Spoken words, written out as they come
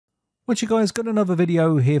What you guys, got another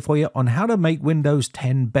video here for you on how to make Windows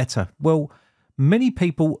 10 better. Well, many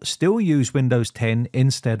people still use Windows 10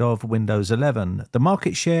 instead of Windows 11. The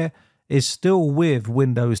market share is still with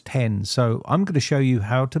Windows 10, so I'm going to show you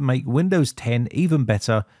how to make Windows 10 even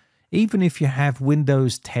better, even if you have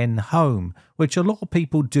Windows 10 Home, which a lot of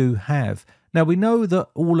people do have. Now, we know that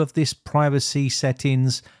all of this privacy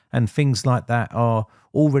settings and things like that are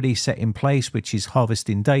already set in place, which is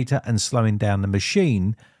harvesting data and slowing down the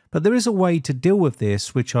machine. But there is a way to deal with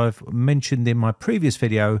this, which I've mentioned in my previous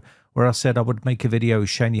video, where I said I would make a video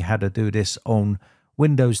showing you how to do this on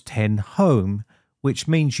Windows 10 Home, which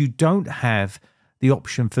means you don't have the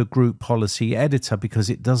option for Group Policy Editor because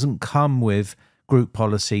it doesn't come with Group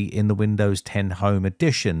Policy in the Windows 10 Home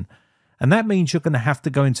edition. And that means you're going to have to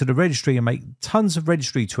go into the registry and make tons of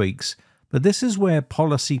registry tweaks. But this is where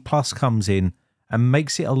Policy Plus comes in and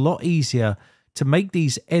makes it a lot easier to make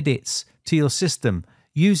these edits to your system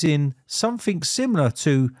using something similar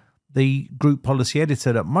to the Group Policy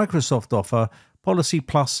Editor that Microsoft offer. Policy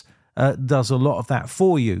Plus does a lot of that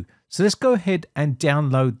for you. So let's go ahead and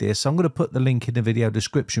download this. I'm going to put the link in the video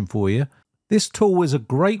description for you. This tool is a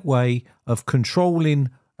great way of controlling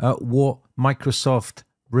what Microsoft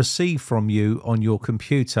receive from you on your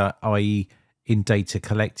computer, i.e. in data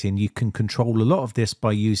collecting. You can control a lot of this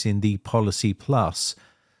by using the Policy Plus.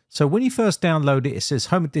 So when you first download it, it says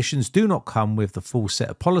Home Editions do not come with the full set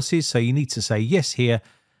of policies. So you need to say yes here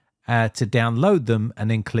to download them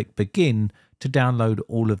and then click Begin to download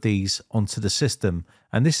all of these onto the system.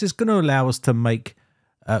 And this is going to allow us to make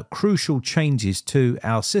crucial changes to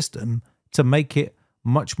our system to make it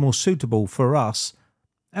much more suitable for us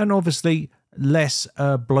and obviously less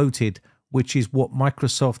bloated, which is what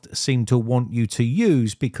Microsoft seem to want you to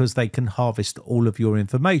use because they can harvest all of your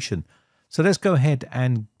information. So let's go ahead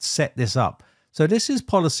and set this up. So this is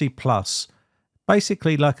Policy Plus.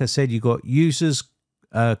 Basically, like I said, you've got users,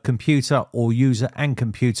 computer, or user and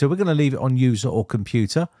computer. We're going to leave it on user or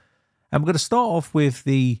computer. And we're going to start off with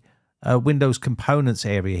the Windows Components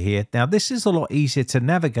area here. Now, this is a lot easier to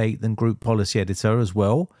navigate than Group Policy Editor as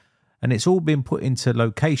well. And it's all been put into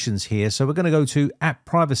locations here. So we're going to go to App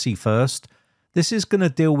Privacy first. This is going to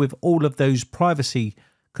deal with all of those privacy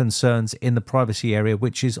concerns in the privacy area,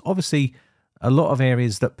 which is obviously a lot of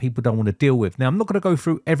areas that people don't want to deal with. Now, I'm not going to go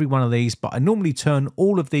through every one of these, but I normally turn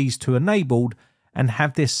all of these to enabled and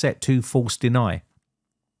have this set to false deny.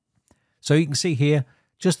 So you can see here,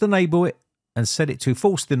 just enable it and set it to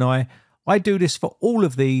false deny. I do this for all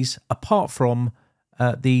of these apart from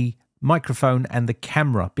the microphone and the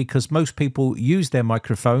camera, because most people use their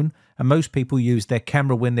microphone and most people use their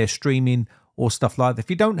camera when they're streaming or stuff like that. If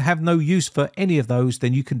you don't have no use for any of those,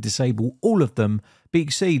 then you can disable all of them. But you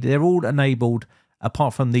can see they're all enabled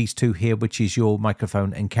apart from these two here, which is your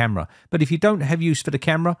microphone and camera. But if you don't have use for the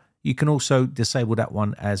camera, you can also disable that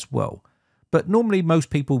one as well. But normally most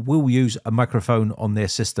people will use a microphone on their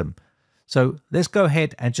system. So let's go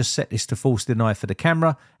ahead and just set this to false deny for the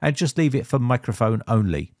camera and just leave it for microphone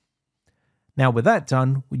only. Now with that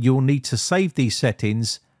done, you'll need to save these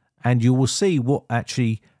settings and you will see what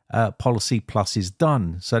actually Policy Plus is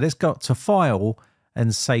done. So let's go to File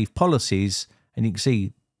and Save Policies, and you can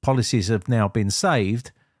see policies have now been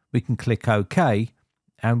saved. We can click OK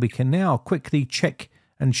and we can now quickly check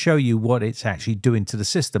and show you what it's actually doing to the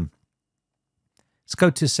system. Let's go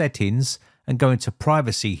to Settings and go into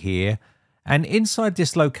Privacy here, and inside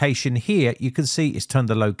this location here you can see it's turned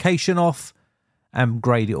the location off and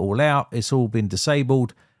grayed it all out. It's all been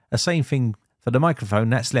disabled. The same thing for the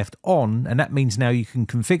microphone, that's left on, and that means now you can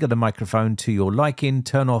configure the microphone to your liking,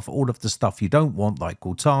 turn off all of the stuff you don't want like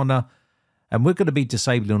Cortana, and we're going to be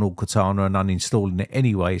disabling all Cortana and uninstalling it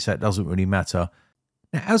anyway, so it doesn't really matter.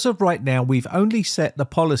 Now, as of right now, we've only set the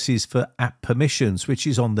policies for app permissions, which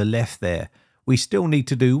is on the left there. We still need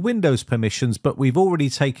to do Windows permissions, but we've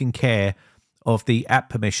already taken care of the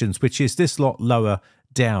app permissions, which is this lot lower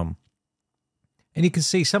down. And you can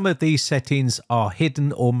see some of these settings are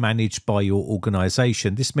hidden or managed by your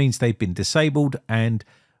organization. This means they've been disabled, and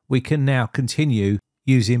we can now continue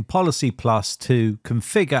using Policy Plus to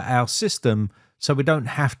configure our system so we don't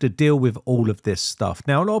have to deal with all of this stuff.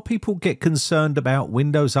 Now, a lot of people get concerned about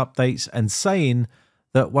Windows updates and saying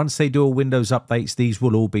that once they do all Windows updates, these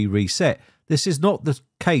will all be reset. This is not the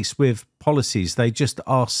case with policies. They just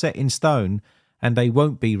are set in stone and they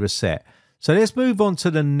won't be reset. So let's move on to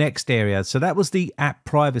the next area. So that was the app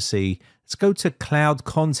privacy. Let's go to cloud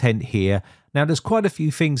content here. Now there's quite a few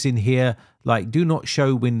things in here like do not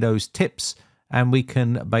show Windows tips, and we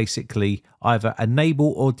can basically either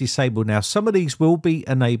enable or disable. Now some of these will be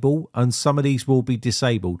enabled and some of these will be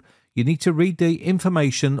disabled. you need to read the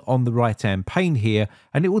information on the right-hand pane here,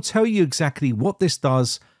 and it will tell you exactly what this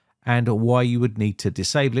does and why you would need to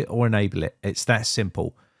disable it or enable it. It's that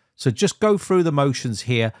simple. So just go through the motions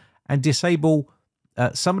here and disable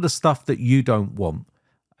some of the stuff that you don't want.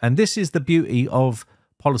 And this is the beauty of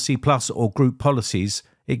Policy Plus or group policies.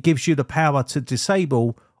 It gives you the power to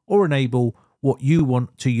disable or enable what you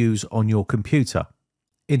want to use on your computer,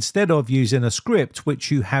 instead of using a script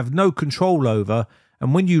which you have no control over,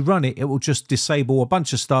 and when you run it, it will just disable a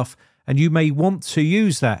bunch of stuff, and you may want to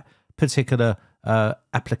use that particular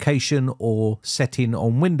application or setting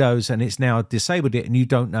on Windows, and it's now disabled it and you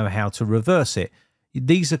don't know how to reverse it.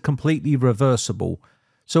 These are completely reversible.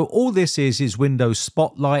 So all this is Windows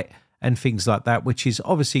Spotlight and things like that, which is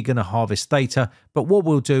obviously going to harvest data. But what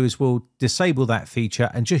we'll do is we'll disable that feature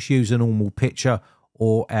and just use a normal picture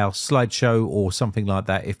or our slideshow or something like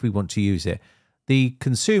that if we want to use it. The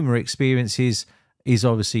consumer experiences is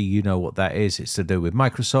obviously, you know what that is. It's to do with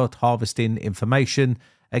Microsoft harvesting information.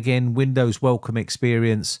 Again, Windows welcome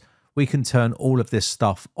experience. We can turn all of this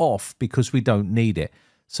stuff off because we don't need it.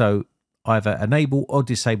 So either enable or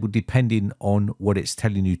disable depending on what it's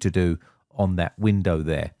telling you to do on that window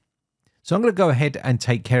there. So I'm going to go ahead and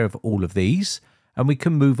take care of all of these, and we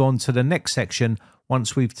can move on to the next section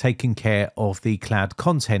once we've taken care of the cloud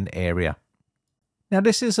content area. Now,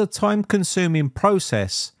 this is a time-consuming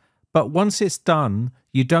process, but once it's done,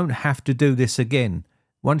 you don't have to do this again.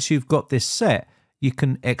 Once you've got this set, you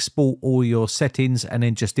can export all your settings and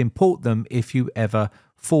then just import them if you ever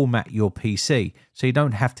format your PC. So you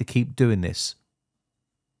don't have to keep doing this.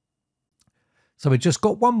 So we've just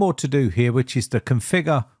got one more to do here, which is to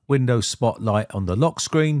configure Windows Spotlight on the lock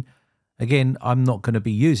screen. Again, I'm not going to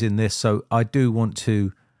be using this, so I do want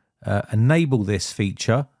to enable this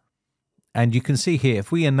feature. And you can see here,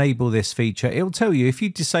 if we enable this feature, it will tell you if you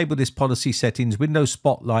disable this policy settings, Windows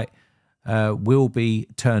Spotlight will be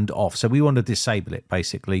turned off. So we want to disable it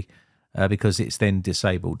basically because it's then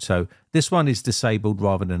disabled. So this one is disabled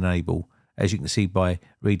rather than enable, as you can see by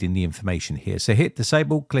reading the information here. So hit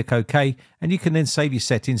disable, click OK, and you can then save your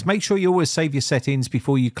settings. Make sure you always save your settings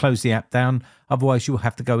before you close the app down. Otherwise, you'll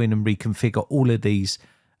have to go in and reconfigure all of these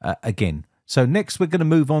again. So next, we're going to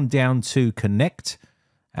move on down to Connect,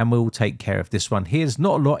 and we'll take care of this one here. There's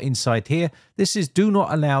not a lot inside here. This is do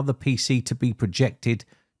not allow the PC to be projected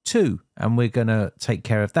to, and we're going to take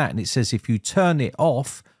care of that. And it says if you turn it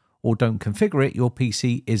off or don't configure it, your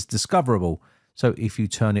PC is discoverable. So if you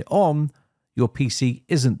turn it on, your PC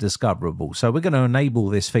isn't discoverable. So we're going to enable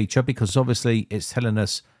this feature because obviously it's telling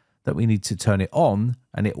us that we need to turn it on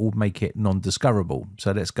and it will make it non-discoverable.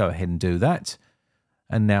 So let's go ahead and do that.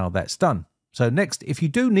 And now that's done. So next, if you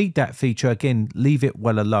do need that feature, again, leave it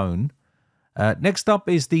well alone. Next up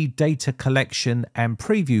is the data collection and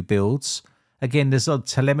preview builds. Again, there's a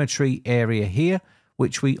telemetry area here,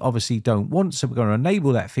 which we obviously don't want. So we're going to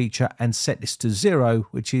enable that feature and set this to 0,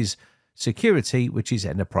 which is security, which is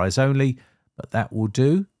enterprise only. But that will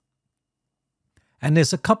do. And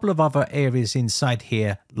there's a couple of other areas inside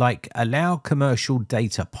here, like allow commercial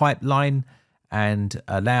data pipeline and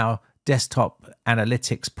allow desktop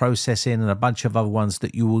analytics processing and a bunch of other ones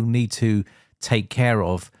that you will need to take care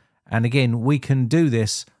of. And again, we can do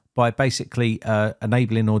this by basically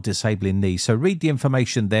enabling or disabling these. So read the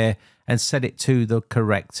information there and set it to the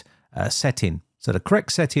correct setting. So the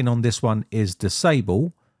correct setting on this one is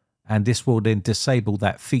disable, and this will then disable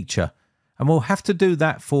that feature. And we'll have to do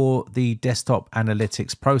that for the desktop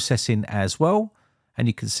analytics processing as well. And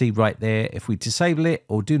you can see right there, if we disable it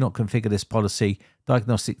or do not configure this policy,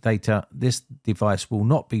 diagnostic data, this device will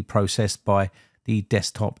not be processed by the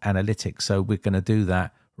desktop analytics. So we're going to do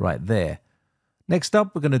that right there. Next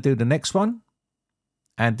up, we're going to do the next one.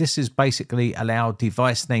 And this is basically allow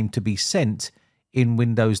device name to be sent in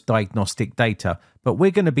Windows diagnostic data. But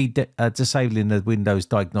we're going to be disabling the Windows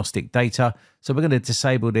diagnostic data. So we're going to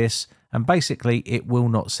disable this, and basically it will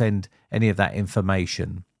not send any of that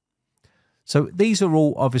information. So these are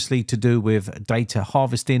all obviously to do with data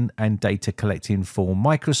harvesting and data collecting for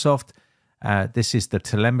Microsoft. This is the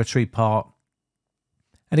telemetry part.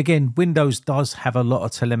 And again, Windows does have a lot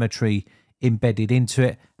of telemetry embedded into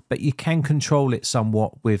it, but you can control it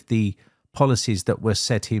somewhat with the policies that we're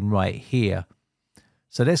setting right here.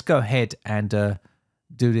 So let's go ahead and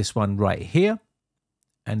do this one right here.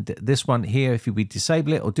 And this one here, if we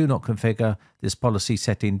disable it or do not configure this policy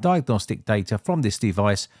setting, diagnostic data from this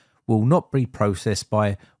device will not be processed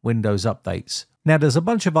by Windows updates. Now, there's a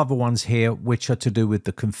bunch of other ones here which are to do with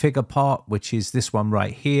the configure part, which is this one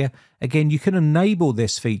right here. Again, you can enable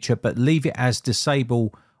this feature, but leave it as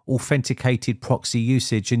disable authenticated proxy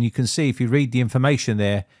usage. And you can see if you read the information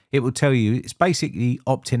there, it will tell you it's basically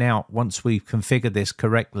opting out once we've configured this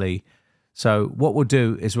correctly. So what we'll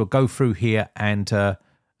do is we'll go through here and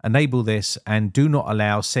enable this and do not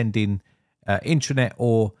allow sending intranet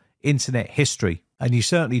or internet history. And you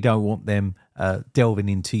certainly don't want them delving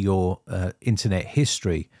into your internet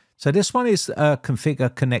history. So this one is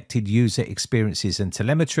configure connected user experiences and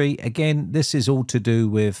telemetry. Again, this is all to do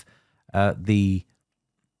with the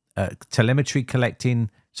telemetry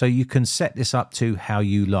collecting. So you can set this up to how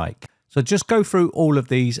you like. So just go through all of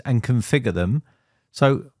these and configure them.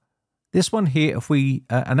 So this one here, if we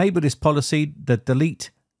enable this policy, the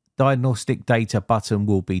delete diagnostic data button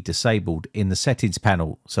will be disabled in the settings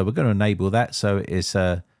panel. So we're going to enable that so it is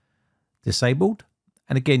disabled.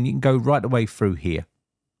 And again, you can go right away through here.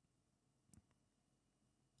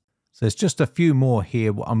 So there's just a few more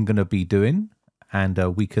here what I'm going to be doing, and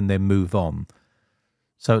we can then move on.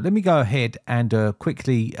 So let me go ahead and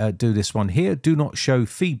quickly do this one here. Do not show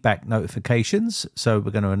feedback notifications. So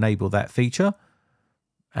we're going to enable that feature.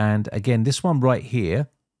 And again, this one right here,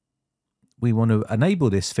 we want to enable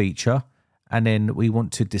this feature, and then we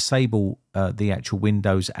want to disable the actual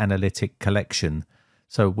Windows Analytic collection.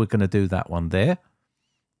 So we're going to do that one there.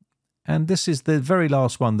 And this is the very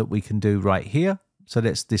last one that we can do right here. So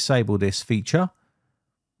let's disable this feature.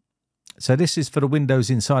 So this is for the Windows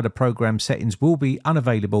Insider program settings will be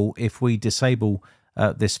unavailable if we disable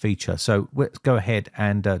this feature. So let's go ahead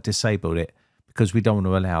and disable it because we don't want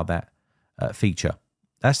to allow that feature.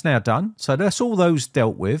 That's now done. So that's all those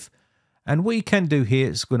dealt with. And what you can do here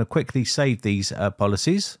is going to quickly save these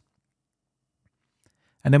policies.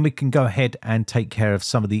 And then we can go ahead and take care of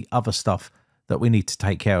some of the other stuff that we need to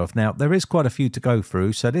take care of. Now, there is quite a few to go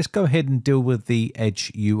through. So let's go ahead and deal with the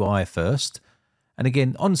Edge UI first. And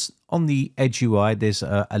again, on the Edge UI, there's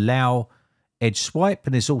allow Edge swipe,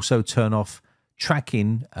 and there's also turn off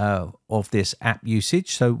tracking of this app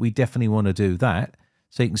usage. So we definitely want to do that.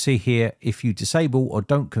 So you can see here, if you disable or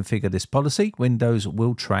don't configure this policy, Windows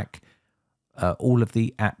will track all of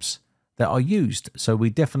the apps that are used. So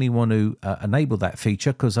we definitely want to enable that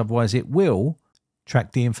feature because otherwise it will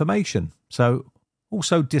track the information. So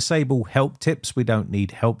also disable help tips. We don't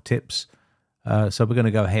need help tips. So we're going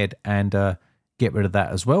to go ahead and get rid of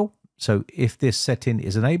that as well. So if this setting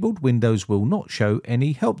is enabled, Windows will not show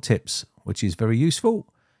any help tips, which is very useful.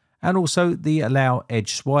 And also the allow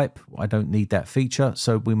edge swipe. I don't need that feature,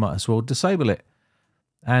 so we might as well disable it.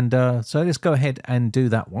 And so let's go ahead and do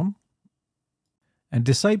that one and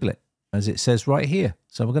disable it as it says right here.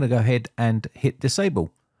 So we're going to go ahead and hit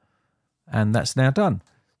disable. And that's now done.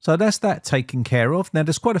 So that's that taken care of. Now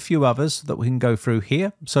there's quite a few others that we can go through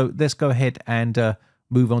here. So let's go ahead and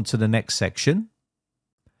move on to the next section.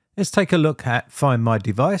 Let's take a look at Find My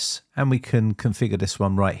Device, and we can configure this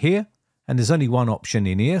one right here. And there's only one option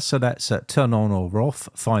in here, so that's turn on or off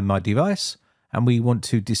Find My Device. And we want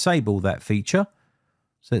to disable that feature.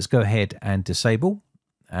 So let's go ahead and disable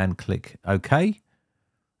and click OK.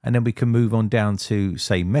 And then we can move on down to,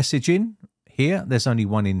 say, messaging. Here, there's only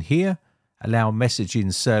one in here. Allow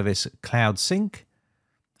messaging service cloud sync.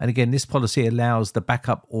 And again, this policy allows the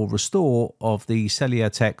backup or restore of the cellular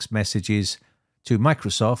text messages to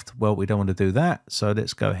Microsoft. Well, we don't want to do that. So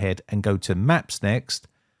let's go ahead and go to maps next.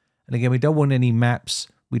 And again, we don't want any maps.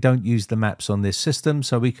 We don't use the maps on this system.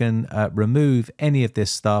 So we can remove any of this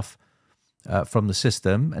stuff from the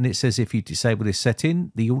system. And it says if you disable this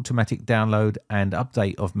setting, the automatic download and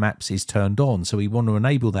update of maps is turned on. So we want to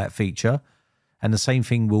enable that feature. And the same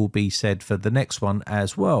thing will be said for the next one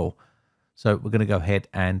as well. So we're going to go ahead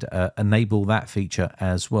and enable that feature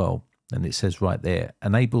as well. And it says right there,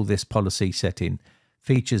 enable this policy setting.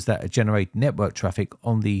 Features that generate network traffic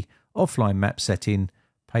on the offline map setting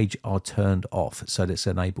page are turned off. So let's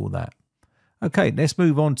enable that. Okay, let's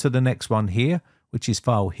move on to the next one here, which is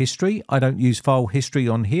file history. I don't use file history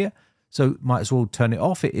on here, so might as well turn it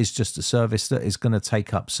off. It is just a service that is going to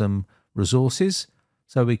take up some resources.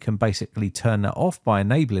 So we can basically turn that off by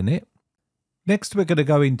enabling it. Next, we're going to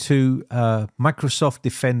go into Microsoft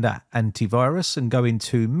Defender Antivirus and go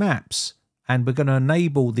into Maps. And we're going to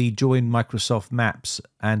enable the Join Microsoft Maps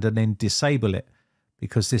and then disable it,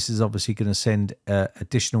 because this is obviously going to send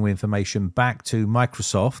additional information back to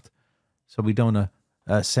Microsoft. So we don't want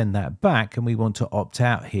to send that back, and we want to opt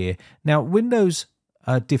out here. Now, Windows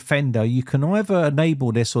Defender, you can either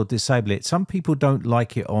enable this or disable it. Some people don't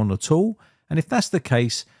like it on at all. And if that's the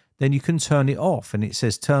case, then you can turn it off. And it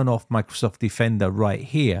says turn off Microsoft Defender right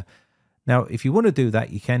here. Now, if you want to do that,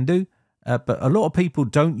 you can do. But a lot of people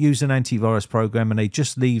don't use an antivirus program and they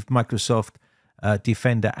just leave Microsoft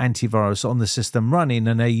Defender antivirus on the system running,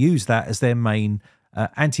 and they use that as their main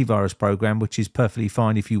antivirus program, which is perfectly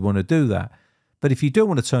fine if you want to do that. But if you do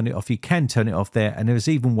want to turn it off, you can turn it off there, and there's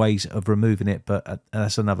even ways of removing it, but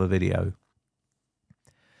that's another video.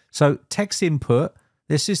 So text input,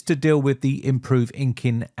 this is to deal with the improved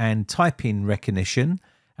inking and typing recognition,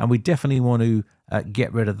 and we definitely want to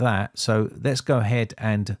get rid of that. So let's go ahead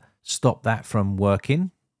and stop that from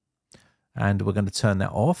working, and we're going to turn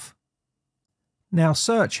that off. Now,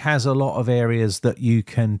 search has a lot of areas that you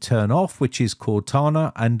can turn off, which is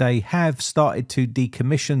Cortana, and they have started to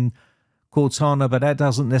decommission Cortana, but that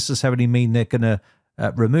doesn't necessarily mean they're going to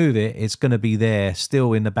remove it. It's going to be there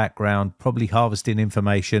still in the background, probably harvesting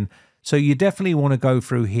information. So you definitely want to go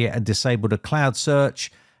through here and disable the cloud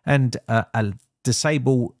search and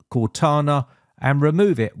disable Cortana and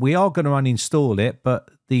remove it. We are going to uninstall it, but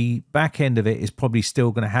the back end of it is probably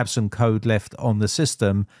still going to have some code left on the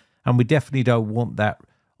system, and we definitely don't want that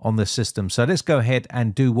on the system. So let's go ahead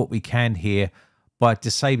and do what we can here by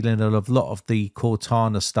disabling a lot of the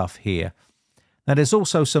Cortana stuff here. Now, there's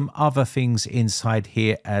also some other things inside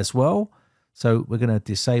here as well. So we're going to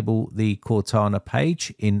disable the Cortana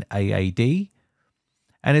page in AAD.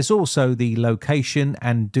 And there's also the location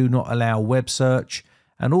and do not allow web search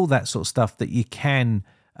and all that sort of stuff that you can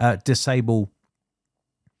disable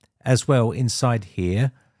as well inside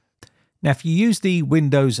here. Now, if you use the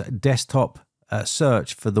Windows desktop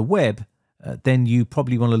search for the web, then you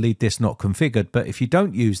probably want to leave this not configured. But if you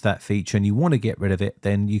don't use that feature and you want to get rid of it,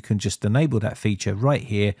 then you can just enable that feature right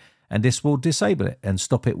here, and this will disable it and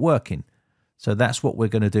stop it working. So that's what we're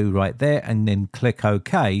going to do right there, and then click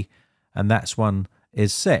OK, and that's one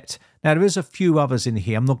is set. Now, there is a few others in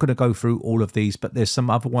here. I'm not going to go through all of these, but there's some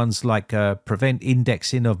other ones like prevent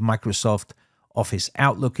indexing of Microsoft Office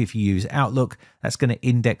Outlook. If you use Outlook, that's going to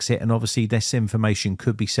index it, and obviously this information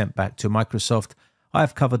could be sent back to Microsoft.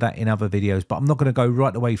 I've covered that in other videos, but I'm not going to go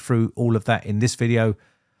right the way through all of that in this video.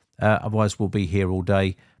 Otherwise, we'll be here all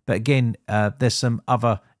day. But again, there's some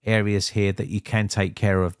other areas here that you can take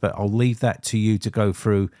care of, but I'll leave that to you to go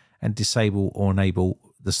through and disable or enable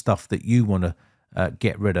the stuff that you want to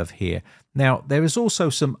get rid of here. Now, there is also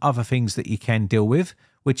some other things that you can deal with,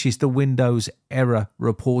 which is the Windows error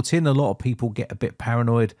reporting. A lot of people get a bit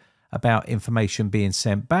paranoid about information being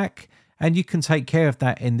sent back, and you can take care of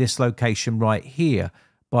that in this location right here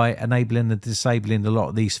by enabling and disabling a lot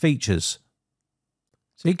of these features.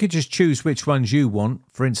 So you could just choose which ones you want.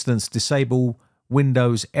 For instance, disable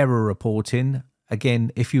Windows error reporting.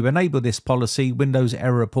 Again, if you enable this policy, Windows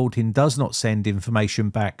error reporting does not send information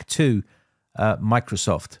back to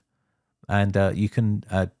Microsoft. And you can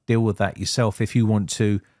deal with that yourself if you want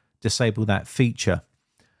to disable that feature.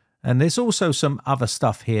 And there's also some other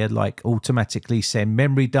stuff here, like automatically send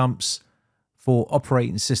memory dumps for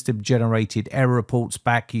operating system generated error reports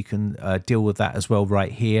back. You can deal with that as well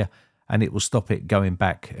right here, and it will stop it going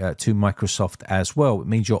back to Microsoft as well. It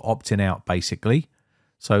means you're opting out basically.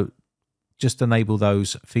 So just enable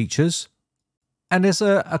those features. And there's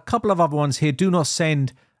a couple of other ones here. Do not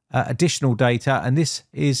send additional data, and this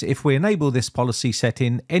is if we enable this policy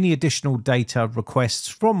setting, any additional data requests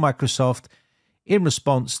from Microsoft in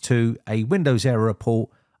response to a Windows error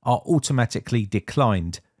report are automatically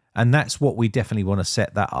declined. And that's what we definitely want to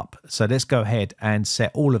set that up. So let's go ahead and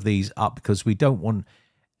set all of these up, because we don't want,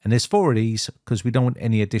 and there's 4 of these, because we don't want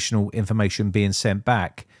any additional information being sent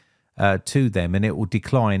back to them, and it will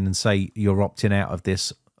decline and say you're opting out of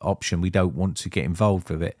this option. We don't want to get involved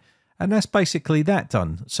with it. And that's basically that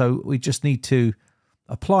done. So we just need to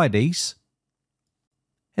apply these.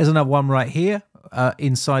 Here's another one right here.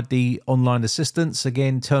 Inside the online assistance,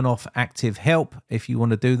 again, turn off active help if you want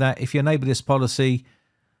to do that. If you enable this policy,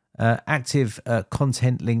 active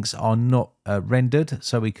content links are not rendered,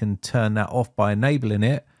 so we can turn that off by enabling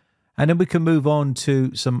it. And then we can move on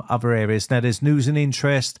to some other areas. Now, there's news and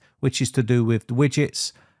interest, which is to do with the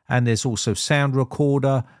widgets, and there's also sound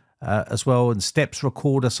recorder as well, and steps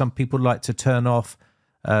recorder. Some people like to turn off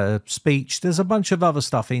speech. There's a bunch of other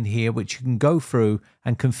stuff in here which you can go through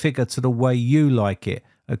and configure to the way you like it.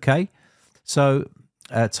 Okay, so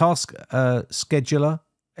task scheduler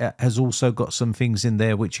has also got some things in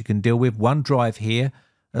there which you can deal with. OneDrive here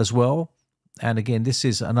as well, and again, this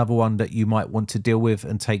is another one that you might want to deal with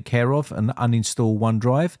and take care of and uninstall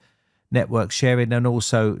OneDrive. Network sharing, and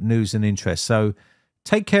also news and interest. So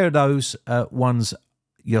take care of those ones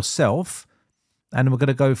yourself. And we're going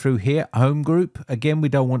to go through here, home group. Again, we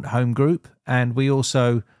don't want home group. And we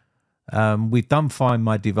also, we've done find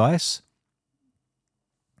my device.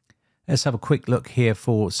 Let's have a quick look here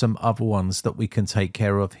for some other ones that we can take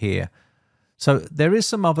care of here. So there is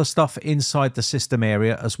some other stuff inside the system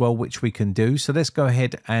area as well, which we can do. So let's go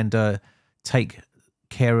ahead and take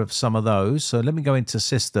care of some of those. So let me go into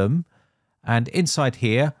System, and inside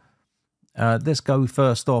here, let's go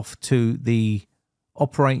first off to the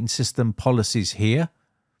operating system policies here.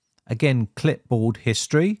 Again, clipboard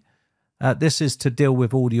history. This is to deal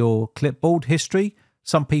with all your clipboard history.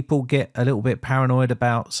 Some people get a little bit paranoid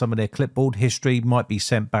about some of their clipboard history might be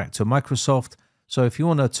sent back to Microsoft. So if you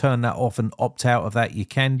want to turn that off and opt out of that, you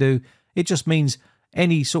can do. It just means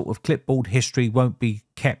any sort of clipboard history won't be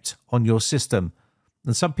kept on your system.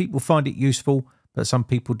 And some people find it useful, but some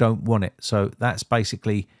people don't want it. So that's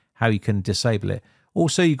basically how you can disable it.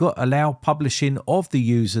 Also, you've got allow publishing of the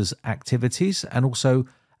user's activities and also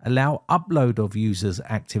allow upload of users'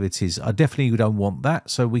 activities. I definitely don't want that,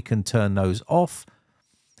 so we can turn those off.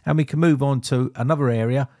 And we can move on to another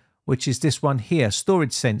area, which is this one here,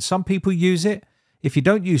 storage sense. Some people use it. If you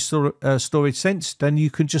don't use storage sense, then you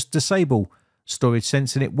can just disable storage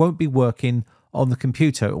sense and it won't be working on the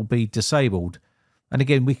computer. It will be disabled. And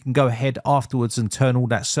again, we can go ahead afterwards and turn all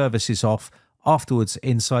that services off afterwards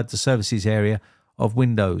inside the services area of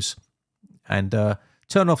Windows. And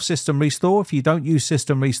turn off system restore. If you don't use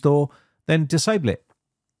system restore, then disable it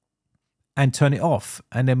and turn it off.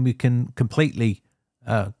 And then we can completely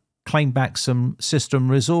claim back some system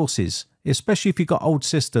resources, especially if you've got old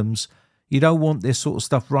systems. You don't want this sort of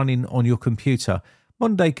stuff running on your computer.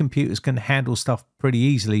 Modern day computers can handle stuff pretty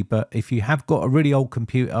easily, but if you have got a really old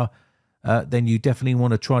computer, then you definitely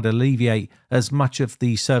want to try to alleviate as much of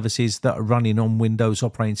the services that are running on Windows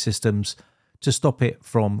operating systems to stop it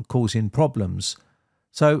from causing problems.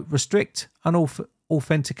 So restrict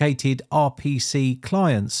unauthenticated RPC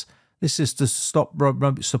clients. This is to stop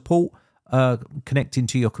remote support connecting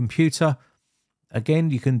to your computer.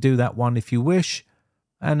 Again, you can do that one if you wish.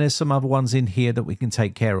 And there's some other ones in here that we can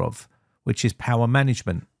take care of, which is power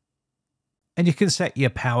management. And you can set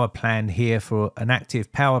your power plan here for an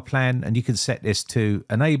active power plan, and you can set this to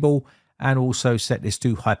enable and also set this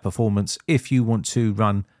to high performance if you want to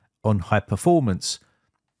run on high performance.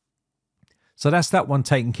 So that's that one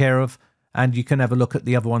taken care of, and you can have a look at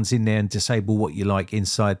the other ones in there and disable what you like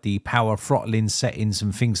inside the power throttling settings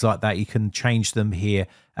and things like that. You can change them here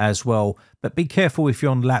as well, but be careful if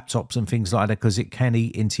you're on laptops and things like that because it can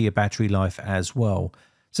eat into your battery life as well.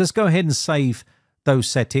 So let's go ahead and save those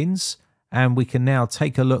settings, and we can now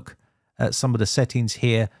take a look at some of the settings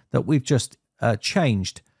here that we've just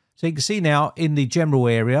changed. So you can see now in the general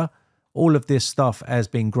area, all of this stuff has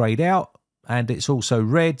been grayed out, and it's also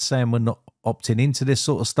red saying we're not opting into this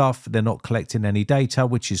sort of stuff. They're not collecting any data,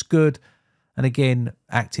 which is good. And again,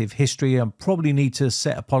 active history, I probably need to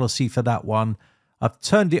set a policy for that one. I've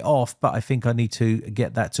turned it off, but I think I need to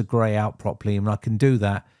get that to grey out properly, and I can do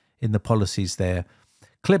that in the policies there.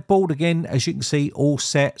 Clipboard, again, as you can see, all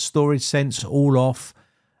set. Storage sense, all off.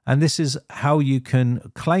 And this is how you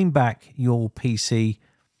can claim back your PC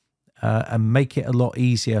and make it a lot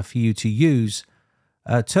easier for you to use.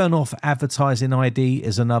 Turn off advertising ID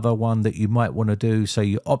is another one that you might want to do. So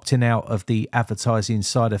you're opting out of the advertising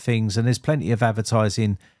side of things. And there's plenty of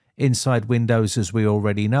advertising inside Windows, as we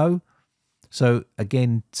already know. So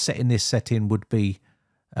again, setting this setting would be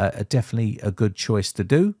definitely a good choice to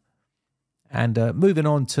do. And moving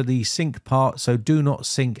on to the sync part, so do not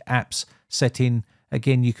sync apps setting.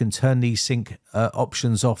 Again, you can turn these sync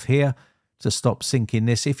options off here to stop syncing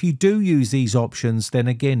this. If you do use these options, then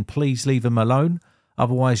again, please leave them alone.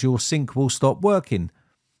 Otherwise, your sync will stop working.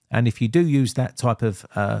 And if you do use that type of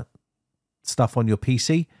stuff on your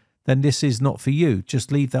PC, then this is not for you.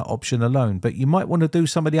 Just leave that option alone. But you might want to do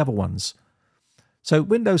some of the other ones. So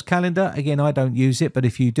Windows Calendar, again, I don't use it, but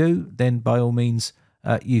if you do, then by all means,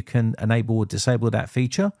 you can enable or disable that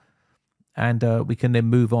feature. And we can then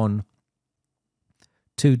move on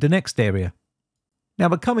to the next area. Now,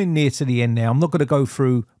 we're coming near to the end now. I'm not going to go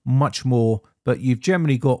through much more, but you've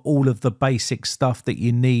generally got all of the basic stuff that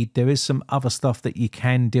you need. There is some other stuff that you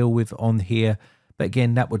can deal with on here, but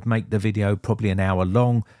again, that would make the video probably an hour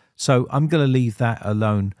long. So I'm going to leave that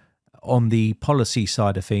alone on the policy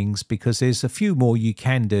side of things because there's a few more you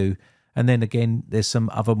can do. And then again, there's some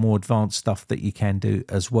other more advanced stuff that you can do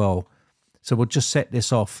as well. So we'll just set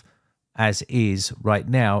this off as is right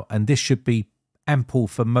now. And this should be ample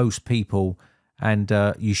for most people. And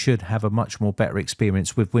you should have a much more better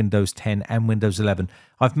experience with Windows 10 and Windows 11.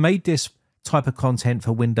 I've made this type of content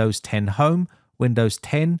for Windows 10 Home, Windows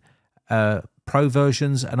 10 Pro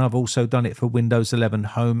versions, and I've also done it for Windows 11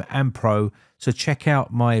 Home and Pro. So check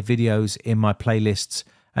out my videos in my playlists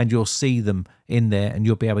and you'll see them in there, and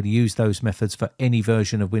you'll be able to use those methods for any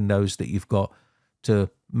version of Windows that you've got to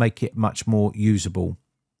make it much more usable.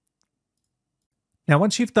 Now,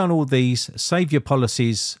 once you've done all these, save your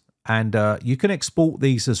policies And you can export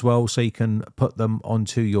these as well, so you can put them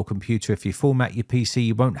onto your computer. If you format your PC,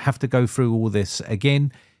 you won't have to go through all this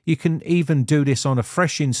again. You can even do this on a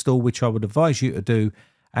fresh install, which I would advise you to do,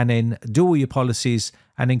 and then do all your policies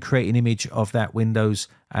and then create an image of that Windows,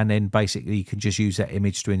 and then basically you can just use that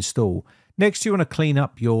image to install. Next, you want to clean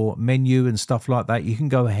up your menu and stuff like that. You can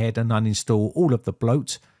go ahead and uninstall all of the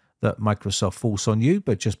bloat that Microsoft force on you,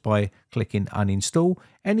 but just by clicking uninstall.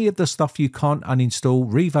 Any of the stuff you can't uninstall,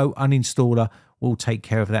 Revo Uninstaller will take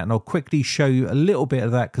care of that. And I'll quickly show you a little bit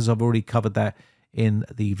of that because I've already covered that in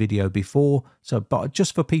the video before. So, but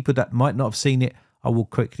just for people that might not have seen it, I will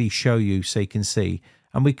quickly show you so you can see.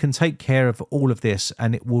 And we can take care of all of this,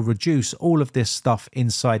 and it will reduce all of this stuff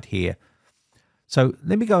inside here. So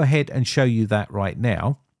let me go ahead and show you that right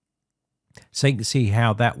now, so you can see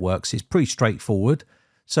how that works. It's pretty straightforward.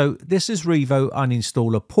 So this is Revo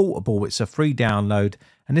Uninstaller Portable. It's a free download,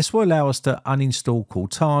 and this will allow us to uninstall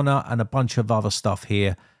Cortana and a bunch of other stuff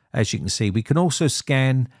here. As you can see, we can also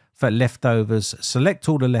scan for leftovers, select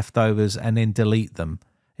all the leftovers, and then delete them.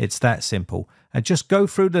 It's that simple. And just go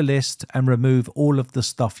through the list and remove all of the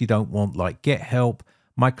stuff you don't want, like Get Help,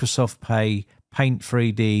 Microsoft Pay, Paint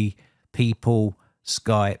 3D, People,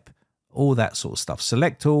 Skype, all that sort of stuff.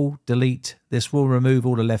 Select all, delete. This will remove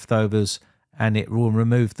all the leftovers, and it will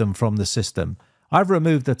remove them from the system. I've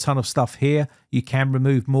removed a ton of stuff here. You can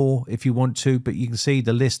remove more if you want to, but you can see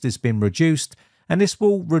the list has been reduced, and this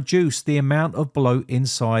will reduce the amount of bloat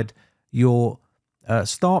inside your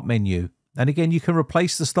start menu. And again, you can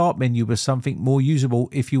replace the start menu with something more usable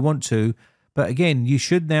if you want to. But again, you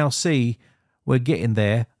should now see we're getting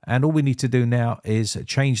there. And all we need to do now is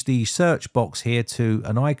change the search box here to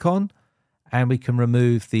an icon. And we can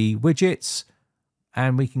remove the widgets.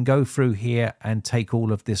 And we can go through here and take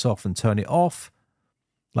all of this off and turn it off.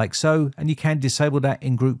 Like so. And you can disable that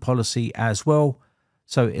in group policy as well,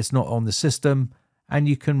 so it's not on the system. And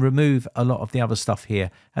you can remove a lot of the other stuff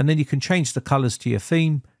here. And then you can change the colors to your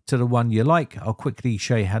theme, to the one you like. I'll quickly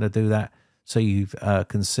show you how to do that so you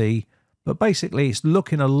can see. But basically, it's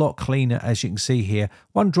looking a lot cleaner, as you can see here.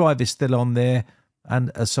 OneDrive is still on there,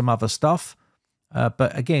 and some other stuff.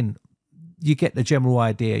 But again, you get the general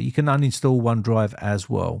idea. You can uninstall OneDrive as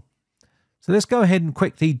well. So let's go ahead and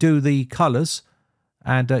quickly do the colors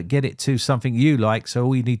and get it to something you like. So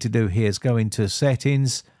all you need to do here is go into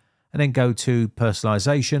Settings and then go to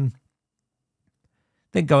Personalization.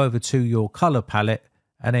 Then go over to your color palette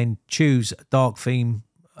and then choose dark theme,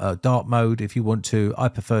 dark mode if you want to. I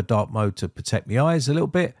prefer dark mode to protect my eyes a little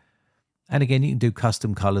bit. And again, you can do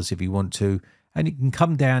custom colors if you want to. And you can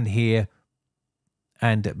come down here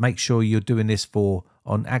and make sure you're doing this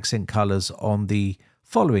on accent colors on the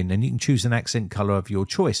following. And you can choose an accent color of your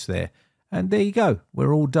choice there. And there you go.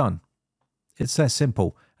 We're all done. It's that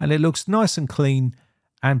simple. And it looks nice and clean.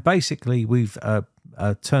 And basically, we've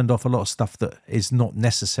turned off a lot of stuff that is not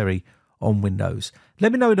necessary on Windows.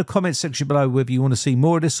 Let me know in the comments section below whether you want to see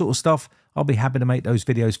more of this sort of stuff. I'll be happy to make those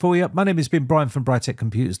videos for you. My name has been Brian from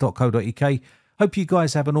briteccomputers.co.uk. Hope you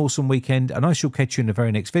guys have an awesome weekend, and I shall catch you in the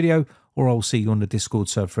very next video, or I'll see you on the Discord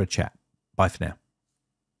server for a chat. Bye for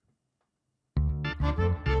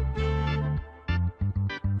now.